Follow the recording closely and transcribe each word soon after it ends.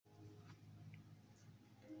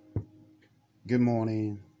Good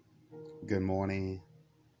morning, good morning,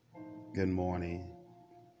 good morning.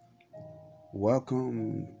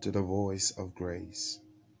 Welcome to the Voice of Grace,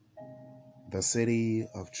 the city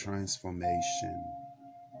of transformation,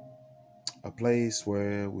 a place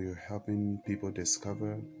where we're helping people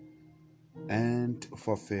discover and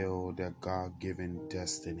fulfill their God given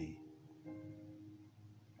destiny.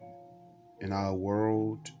 In our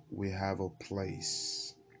world, we have a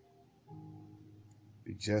place,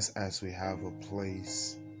 just as we have a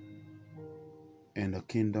place in the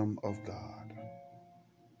kingdom of God.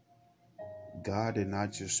 God did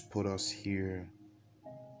not just put us here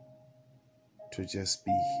to just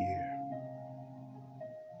be here.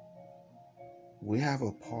 We have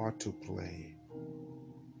a part to play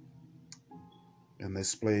in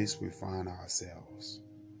this place we find ourselves.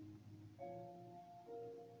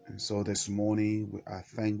 And so this morning, I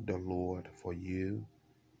thank the Lord for you.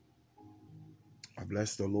 I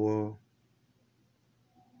bless the Lord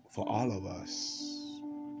for all of us.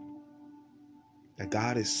 That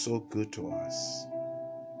God is so good to us.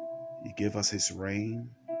 He gives us His rain.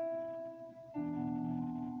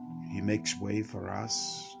 He makes way for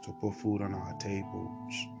us to put food on our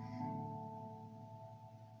tables.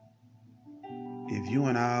 If you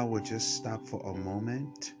and I would just stop for a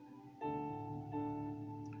moment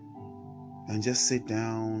and just sit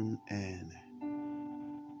down and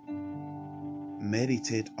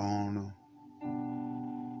meditate on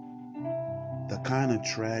the kind of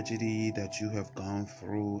tragedy that you have gone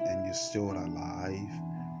through and you're still alive,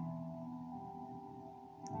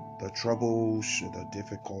 the troubles, the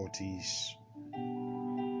difficulties,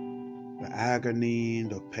 the agony,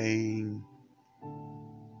 the pain,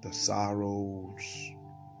 the sorrows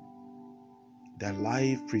that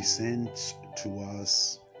life presents to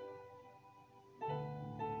us,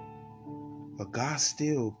 but God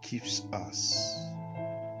still keeps us.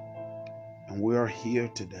 And we are here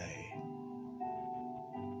today.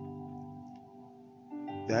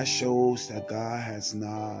 That shows that God has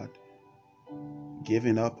not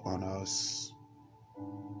given up on us,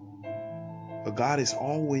 but God is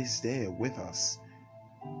always there with us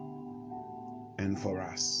and for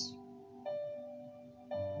us.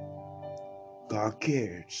 God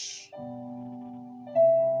cares.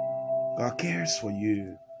 God cares for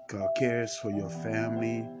you. God cares for your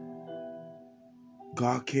family.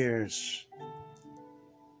 God cares.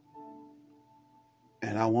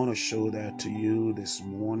 And I want to show that to you this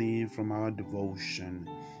morning from our devotion.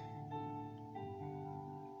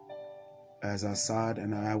 As I sat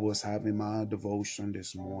and I was having my devotion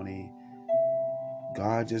this morning,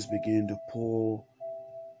 God just began to pour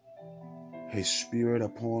His Spirit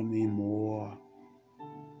upon me more.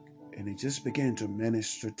 And He just began to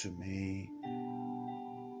minister to me.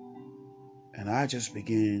 And I just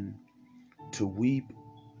began to weep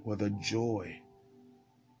with a joy.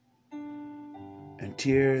 And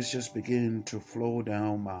tears just began to flow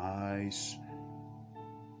down my eyes.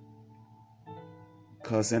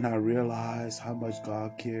 Because then I realized how much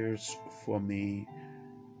God cares for me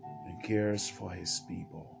and cares for His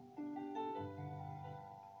people.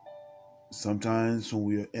 Sometimes when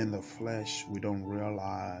we are in the flesh, we don't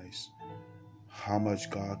realize how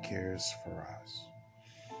much God cares for us.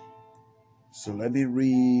 So let me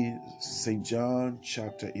read St. John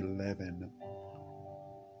chapter 11,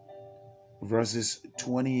 verses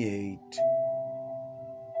 28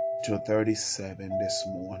 to 37 this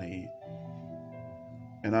morning.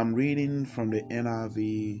 And I'm reading from the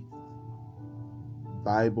NIV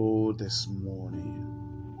Bible this morning.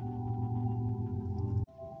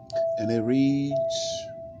 And it reads,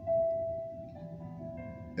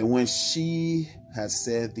 "And when she had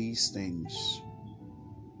said these things,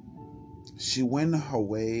 she went her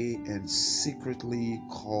way and secretly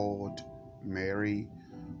called Mary,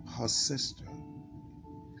 her sister,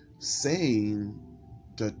 saying,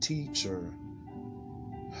 The teacher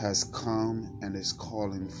has come and is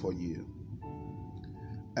calling for you."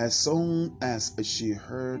 As soon as she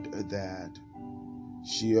heard that,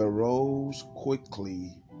 she arose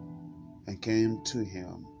quickly and came to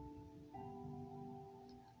him.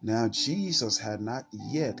 Now Jesus had not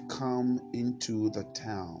yet come into the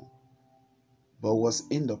town, but was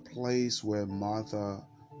in the place where Martha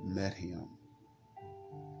met him.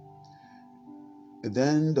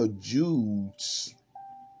 Then the Jews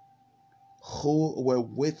who were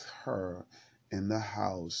with her in the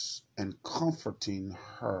house and comforting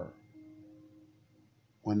her,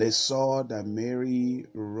 when they saw that Mary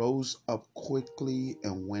rose up quickly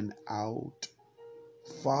and went out,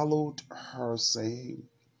 followed her, saying,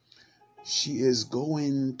 "She is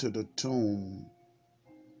going to the tomb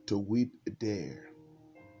to weep there."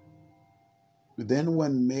 Then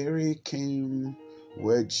when Mary came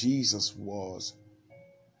where Jesus was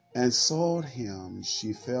and saw him,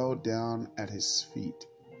 she fell down at his feet,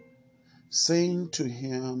 saying to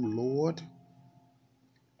him, Lord,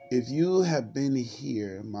 if you had been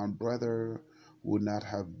here, my brother would not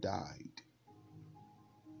have died.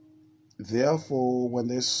 Therefore, when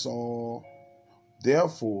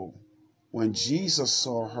Jesus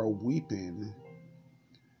saw her weeping,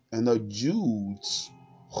 and the Jews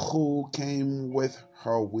who came with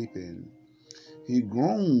her weeping, he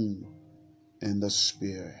groaned in the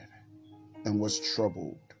spirit and was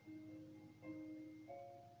troubled.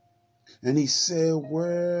 And he said,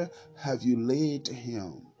 Where have you laid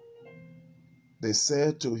him? They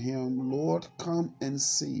said to him, Lord, come and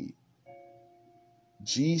see.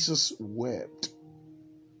 Jesus wept.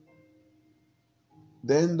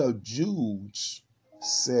 Then the Jews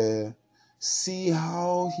said, See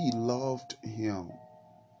how he loved him.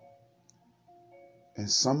 And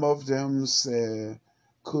some of them said,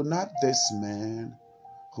 Could not this man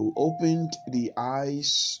who opened the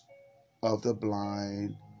eyes of the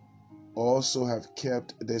blind also have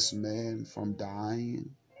kept this man from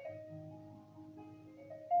dying?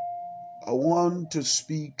 I want to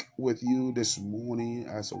speak with you this morning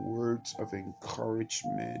as a words of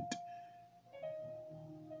encouragement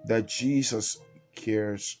that Jesus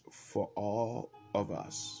cares for all of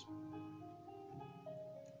us.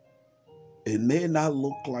 It may not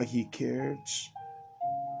look like he cares,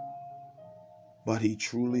 but he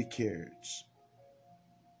truly cares.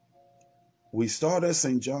 We started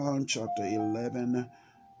St. John chapter 11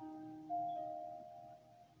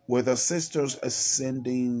 with the sisters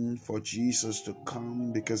ascending for Jesus to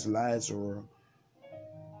come because Lazarus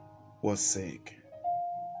was sick.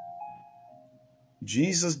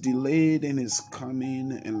 Jesus delayed in his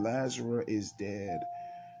coming and Lazarus is dead.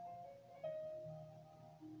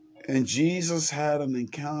 And Jesus had an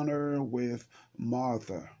encounter with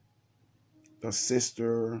Martha, the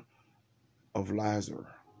sister of Lazarus.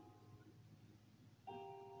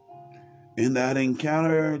 In that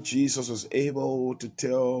encounter, Jesus was able to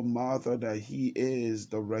tell Martha that he is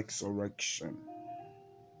the resurrection.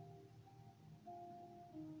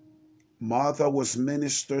 Martha was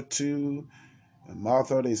ministered to, and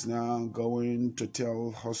Martha is now going to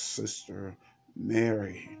tell her sister,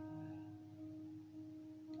 Mary.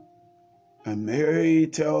 And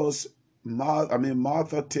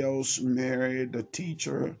Martha tells Mary, the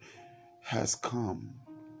teacher has come.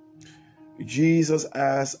 Jesus,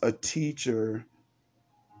 as a teacher,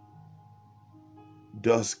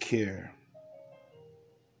 does care.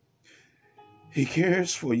 He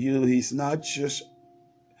cares for you. He's not just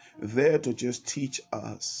there to just teach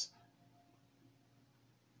us,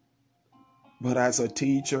 but as a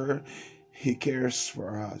teacher, he cares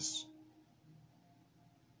for us.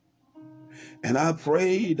 And I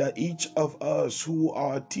pray that each of us who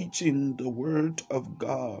are teaching the word of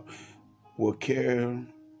God will care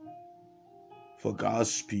for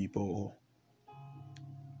God's people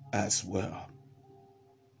as well.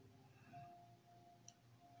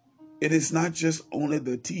 It is not just only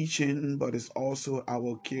the teaching, but it's also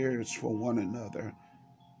our cares for one another.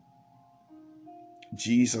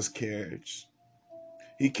 Jesus cares.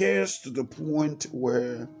 He cares to the point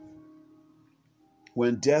where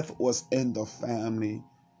when death was in the family,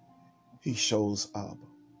 he shows up.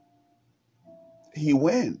 He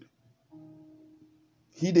went.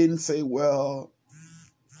 He didn't say, well,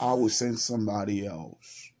 I will send somebody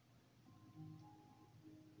else.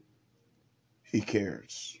 He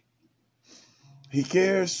cares. He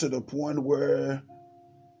cares to the point where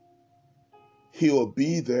he will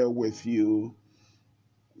be there with you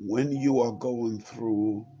when you are going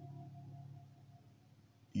through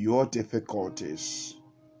your difficulties,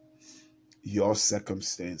 your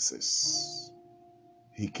circumstances.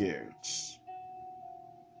 He cares.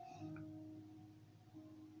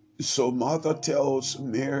 So Martha tells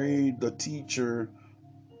Mary, the teacher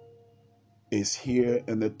is here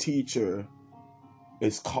and the teacher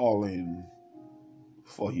is calling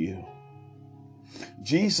for you.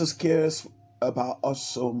 Jesus cares about us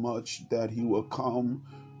so much that he will come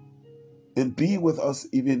and be with us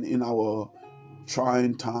even in our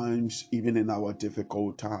trying times, even in our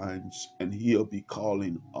difficult times, and he'll be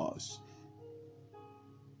calling us.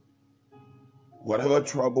 Whatever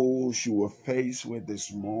troubles you will face with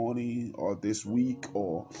this morning or this week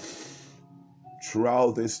or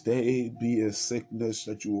throughout this day, be it sickness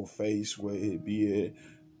that you will face with, be it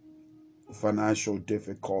financial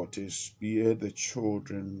difficulties, be it the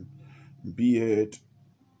children, be it,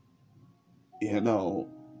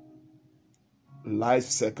 life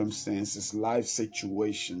circumstances, life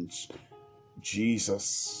situations,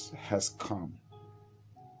 Jesus has come.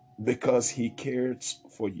 because he cares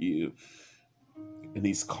for you and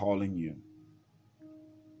he's calling you.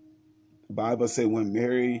 The Bible said when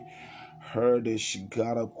Mary heard it, she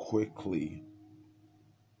got up quickly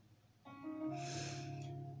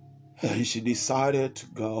and she decided to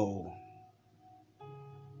go.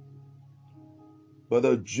 But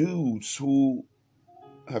the Jews who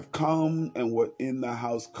have come and were in the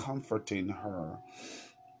house comforting her,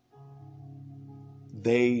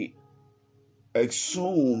 they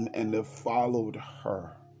assumed and they followed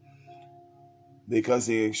her because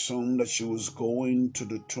they assumed that she was going to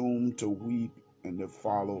the tomb to weep, and they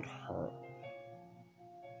followed her.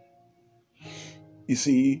 You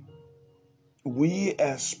see, we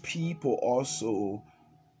as people also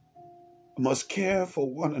must care for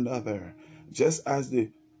one another, just as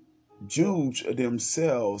the Jews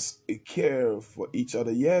themselves care for each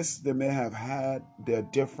other. Yes, they may have had their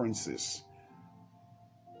differences.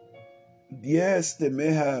 Yes, they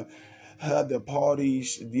may have had their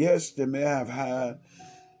parties. Yes, they may have had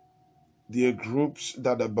their groups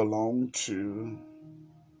that they belong to.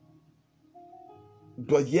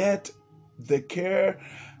 But yet, they care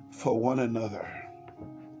for one another.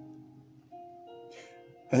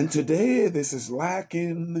 And today, this is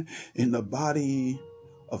lacking in the body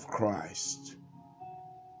of Christ.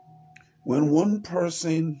 When one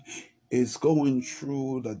person is going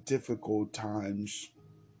through the difficult times,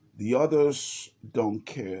 the others don't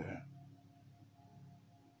care.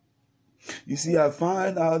 You see, I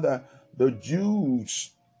find out that the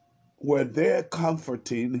Jews were there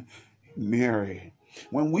comforting Mary,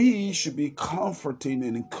 when we should be comforting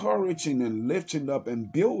and encouraging and lifting up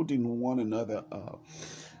and building one another up.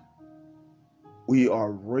 We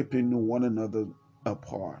are ripping one another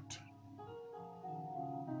apart.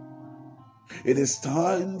 It is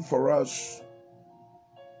time for us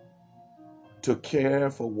to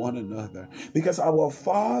care for one another because our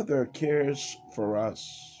Father cares for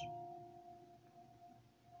us.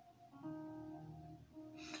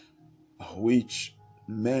 I wish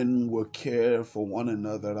men will care for one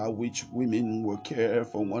another. I wish women will care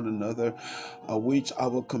for one another. I wish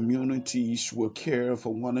our communities will care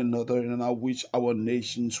for one another, and I wish our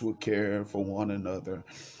nations will care for one another.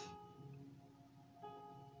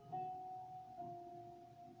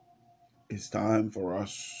 It's time for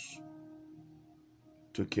us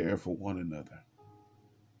to care for one another.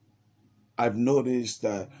 I've noticed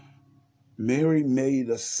that Mary made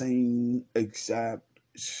the same exact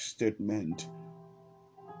statement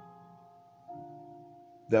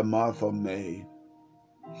that Martha made.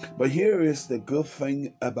 But here is the good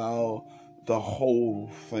thing about the whole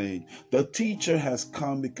thing. The teacher has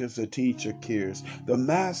come because the teacher cares. The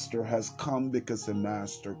master has come because the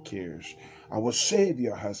master cares. Our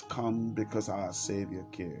Savior has come because our Savior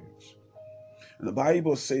cares. And the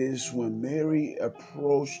Bible says when Mary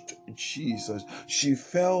approached Jesus, she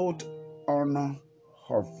fell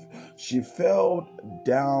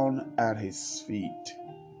down at his feet.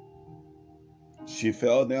 She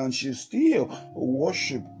fell down. She still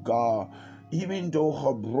worshiped God. Even though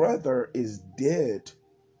her brother is dead,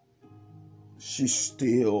 she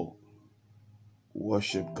still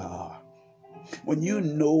worshiped God. When you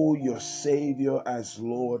know your Savior as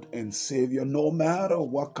Lord and Savior, no matter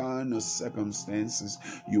what kind of circumstances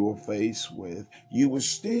you are faced with, you will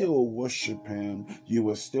still worship Him. You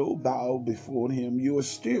will still bow before Him. You will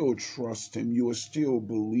still trust Him. You will still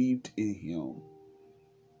believe in Him.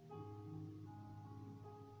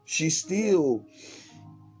 She still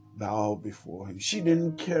bowed before Him. She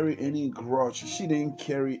didn't carry any grudge. She didn't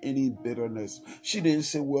carry any bitterness. She didn't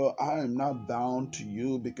say, well, I am not bound to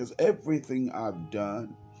you because everything I've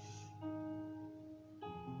done.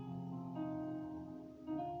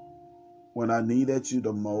 When I needed you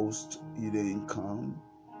the most, you didn't come.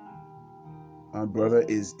 My brother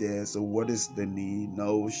is dead, so what is the need?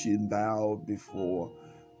 No, she bowed before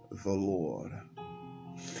the Lord.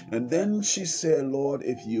 And then she said, Lord,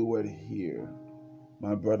 if you were here,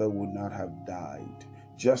 my brother would not have died.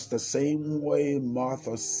 Just the same way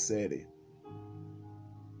Martha said it.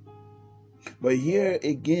 But here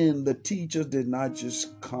again, the teachers did not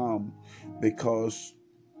just come because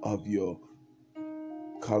of your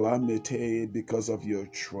calamity, because of your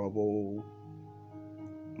trouble.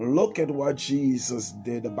 Look at what Jesus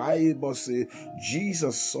did. The Bible says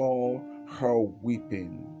Jesus saw her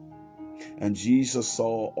weeping, and Jesus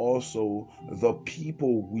saw also the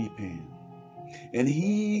people weeping, and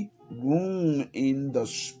he groaned in the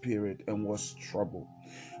spirit and was troubled.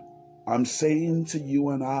 I'm saying to you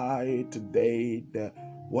and I today that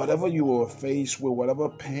whatever you are faced with, whatever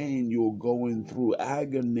pain you're going through,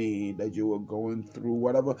 agony that you are going through,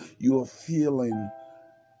 whatever you are feeling,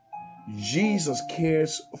 Jesus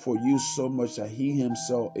cares for you so much that he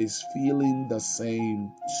himself is feeling the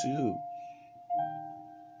same too.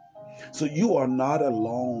 So you are not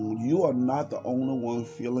alone. You are not the only one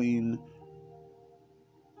feeling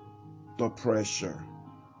the pressure.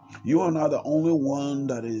 You are not the only one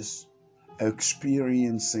that is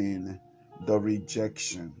experiencing the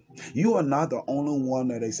rejection. You are not the only one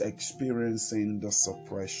that is experiencing the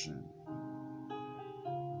suppression.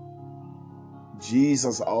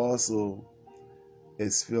 Jesus also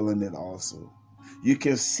is feeling it also. You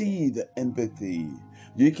can see the empathy.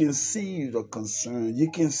 You can see the concern. You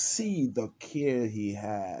can see the care he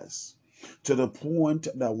has, to the point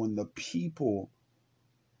that when the people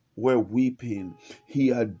were weeping,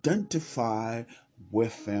 he identified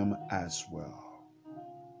with them as well.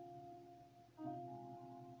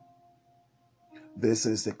 This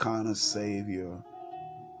is the kind of Savior.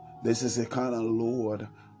 This is the kind of Lord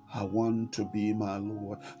I want to be, my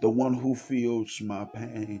Lord. The one who feels my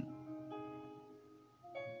pain.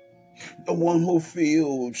 The one who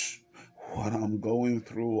feels what I'm going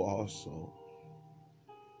through also.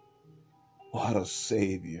 What a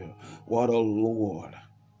Savior. What a Lord.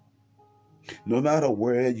 No matter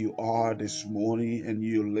where you are this morning and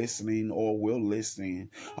you're listening or will listening,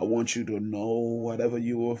 I want you to know whatever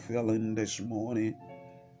you are feeling this morning,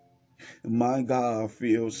 my God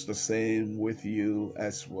feels the same with you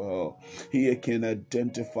as well. He can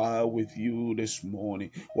identify with you this morning.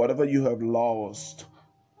 Whatever you have lost,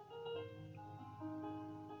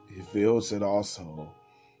 he feels it also.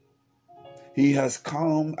 He has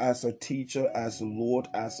come as a teacher, as a Lord,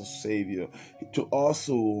 as a Savior, to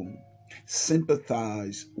also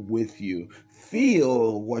sympathize with you,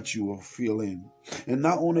 feel what you are feeling, and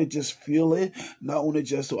not only just feel it, not only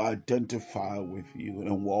just to identify with you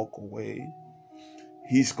and walk away.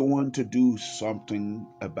 He's going to do something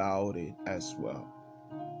about it as well.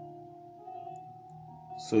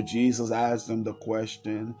 So Jesus asked them the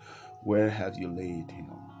question, where have you laid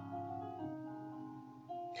him?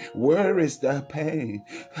 Where is that pain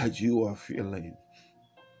that you are feeling?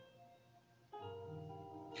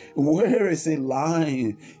 Where is it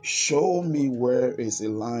lying? Show me where is it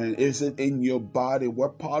lying. Is it in your body?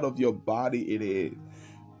 What part of your body it is?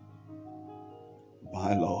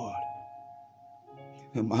 My Lord,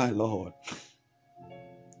 my Lord.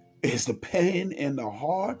 Is the pain in the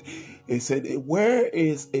heart? Is it, where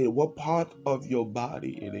is it? What part of your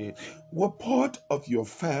body it is? What part of your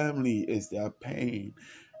family is there pain?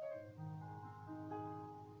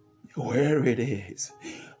 Where it is?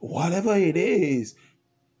 Whatever it is,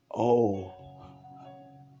 oh,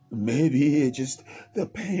 maybe it's just the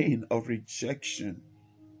pain of rejection,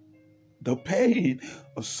 the pain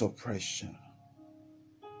of suppression,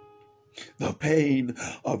 the pain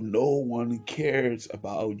of no one cares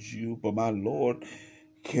about you, but my Lord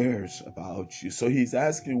cares about you. So he's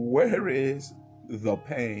asking, where is the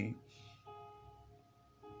pain?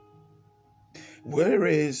 Where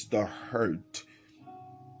is the hurt?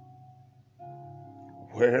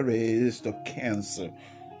 Where is the cancer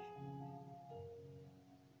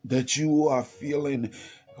that you are feeling?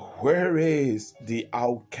 Where is the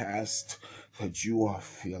outcast that you are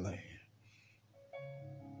feeling?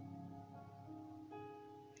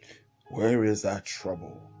 Where is that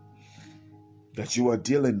trouble that you are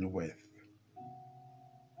dealing with?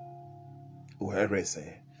 Where is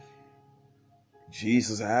it?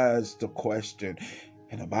 Jesus asked the question,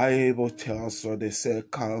 and the Bible tells us, they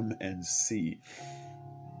said, come and see.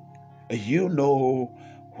 You know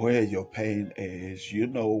where your pain is. You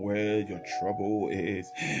know where your trouble is.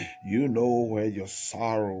 You know where your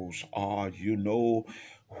sorrows are. You know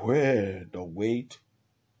where the weight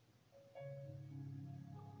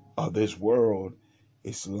of this world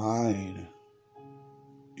is lying.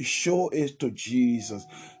 Show it to Jesus.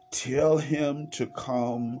 Tell him to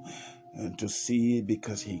come and to see,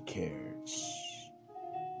 because he cares.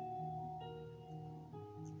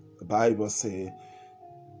 The Bible says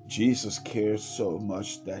Jesus cares so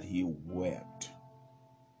much that he wept.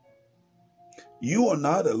 You are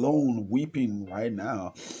not alone weeping right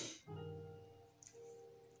now.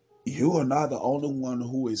 You are not the only one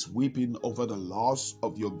who is weeping over the loss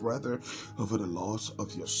of your brother, over the loss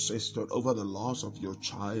of your sister, over the loss of your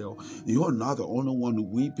child. You are not the only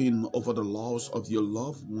one weeping over the loss of your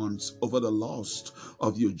loved ones, over the loss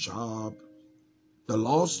of your job, the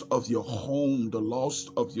loss of your home, the loss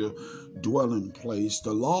of your dwelling place,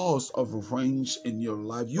 the loss of things in your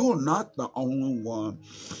life. You are not the only one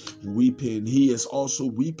weeping. He is also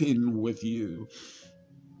weeping with you,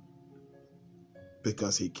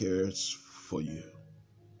 because he cares for you.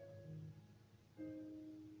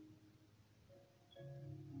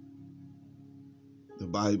 The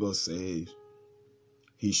Bible says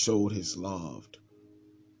he showed his love.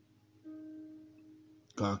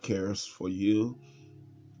 God cares for you.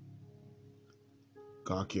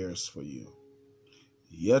 God cares for you.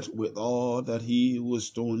 Yet with all that he was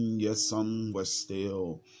doing, yet some were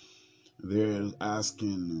still there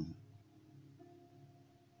asking,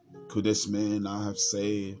 could this man not have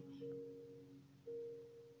saved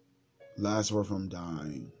Lazarus from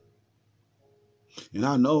dying? And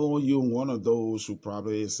I know you're one of those who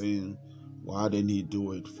probably is saying, why didn't he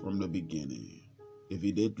do it from the beginning? If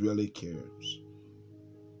he did really cares.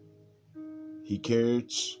 He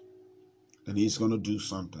cares, and he's going to do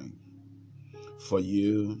something for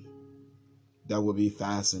you that will be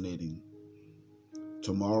fascinating.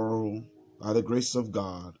 Tomorrow, by the grace of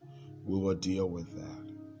God, we will deal with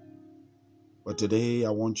that. But today, I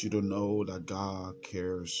want you to know that God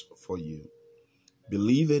cares for you.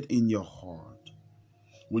 Believe it in your heart.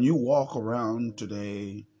 When you walk around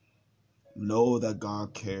today, know that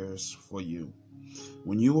God cares for you.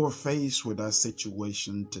 When you are faced with that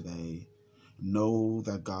situation today, know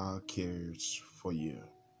that God cares for you.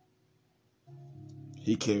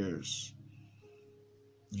 He cares.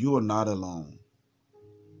 You are not alone.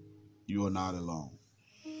 You are not alone.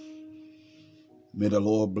 May the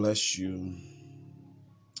Lord bless you.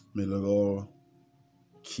 May the Lord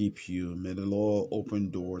keep you. May the Lord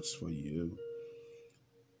open doors for you.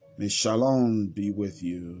 May shalom be with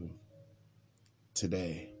you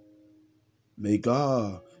today. May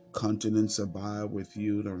God countenance abide with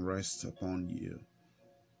you and rest upon you.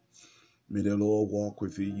 May the Lord walk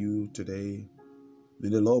with you today. May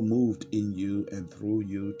the Lord move in you and through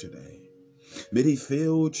you today. May he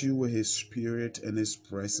fill you with his spirit and his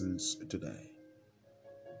presence today.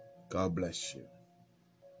 God bless you.